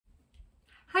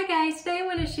guys, today I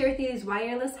want to share with you these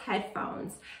wireless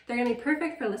headphones. They're going to be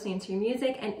perfect for listening to your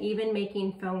music and even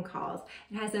making phone calls.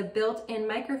 It has a built-in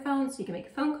microphone so you can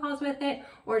make phone calls with it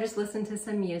or just listen to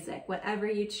some music, whatever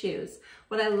you choose.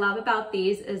 What I love about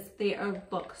these is they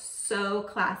look so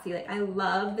classy. Like, I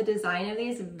love the design of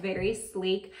these, very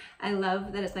sleek. I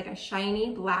love that it's like a shiny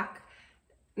black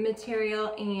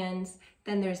material, and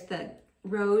then there's the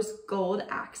rose gold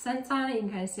accents on it. You can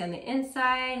kind of see on the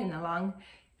inside and along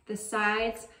the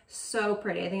sides. So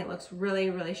pretty. I think it looks really,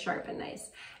 really sharp and nice.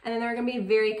 And then they're going to be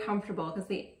very comfortable because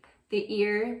the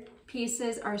ear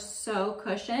pieces are so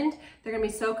cushioned. They're going to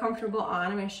be so comfortable on.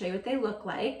 I'm going to show you what they look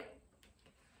like.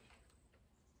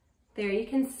 There you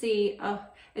can see, oh,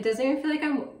 it doesn't even feel like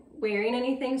I'm wearing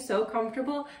anything, so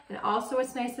comfortable. And also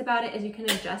what's nice about it is you can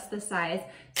adjust the size.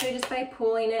 So just by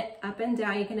pulling it up and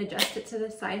down, you can adjust it to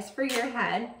the size for your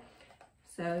head.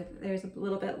 So there's a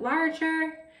little bit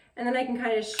larger, and then I can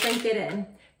kind of shrink it in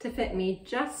to fit me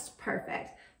just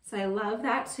perfect. So I love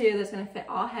that too. That's gonna fit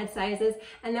all head sizes.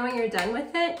 And then when you're done with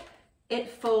it, it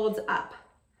folds up.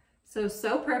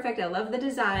 So perfect. I love the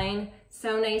design.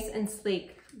 So nice and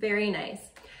sleek, very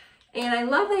nice. And I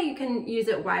love that you can use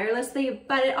it wirelessly,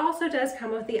 but it also does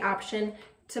come with the option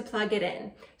to plug it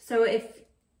in. So if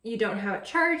you don't have it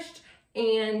charged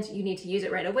and you need to use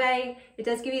it right away, it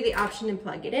does give you the option to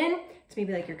plug it in to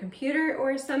maybe like your computer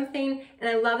or something. And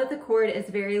I love that the cord is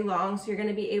very long, so you're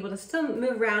gonna be able to still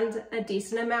move around a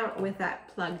decent amount with that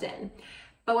plugged in.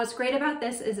 But what's great about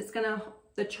this is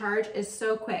the charge is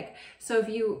so quick. So if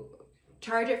you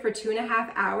charge it for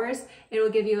 2.5 hours, it will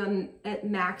give you a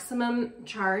maximum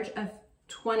charge of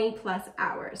 20+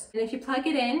 hours. And if you plug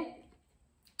it in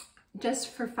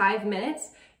just for 5 minutes,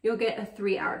 you'll get a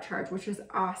 3-hour charge, which is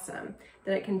awesome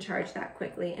that it can charge that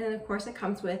quickly. And of course it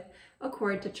comes with a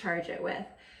cord to charge it with.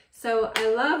 So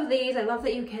I love these. I love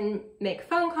that you can make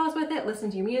phone calls with it, listen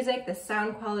to your music. The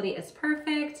sound quality is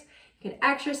perfect. You can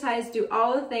exercise, do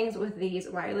all the things with these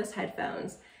wireless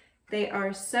headphones. They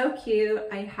are so cute.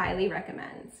 I highly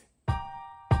recommend.